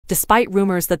Despite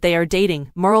rumors that they are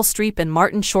dating, Meryl Streep and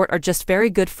Martin Short are just very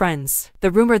good friends. The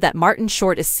rumor that Martin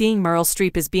Short is seeing Meryl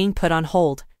Streep is being put on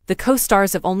hold. The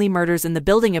co-stars of Only Murders in the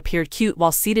Building appeared cute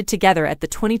while seated together at the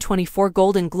 2024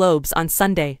 Golden Globes on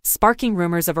Sunday, sparking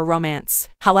rumors of a romance.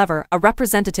 However, a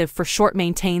representative for Short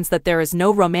maintains that there is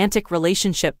no romantic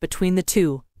relationship between the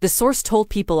two. The source told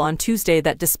People on Tuesday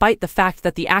that despite the fact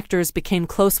that the actors became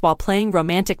close while playing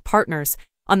romantic partners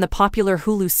on the popular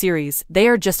Hulu series, they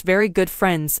are just very good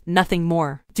friends, nothing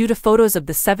more. Due to photos of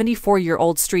the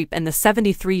 74-year-old Streep and the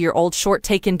 73-year-old Short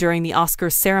taken during the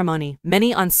Oscars ceremony,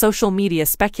 many on social media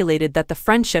speculated that the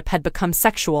friendship had become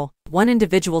sexual. One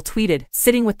individual tweeted,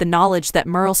 "Sitting with the knowledge that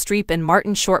Meryl Streep and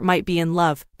Martin Short might be in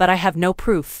love, but I have no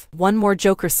proof." One more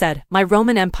joker said, "My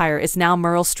Roman Empire is now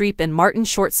Meryl Streep and Martin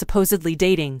Short supposedly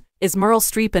dating. Is Meryl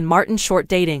Streep and Martin Short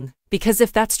dating? Because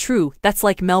if that's true, that's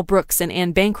like Mel Brooks and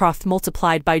Anne Bancroft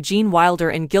multiplied by Gene Wilder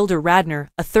and Gilda Radner,"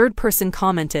 a third person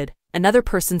commented. Another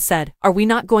person said, "Are we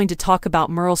not going to talk about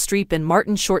Meryl Streep and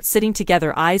Martin Short sitting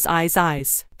together eyes eyes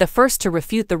eyes?" The first to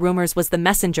refute the rumors was The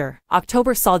Messenger.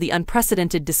 October saw the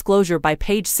unprecedented disclosure by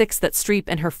Page Six that Streep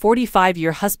and her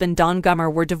 45-year husband Don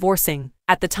Gummer were divorcing.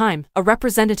 At the time, a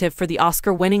representative for the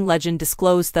Oscar-winning legend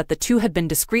disclosed that the two had been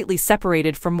discreetly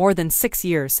separated for more than 6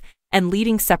 years and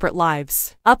leading separate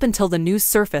lives. Up until the news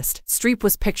surfaced, Streep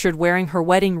was pictured wearing her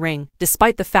wedding ring,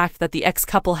 despite the fact that the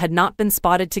ex-couple had not been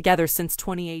spotted together since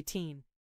 2018.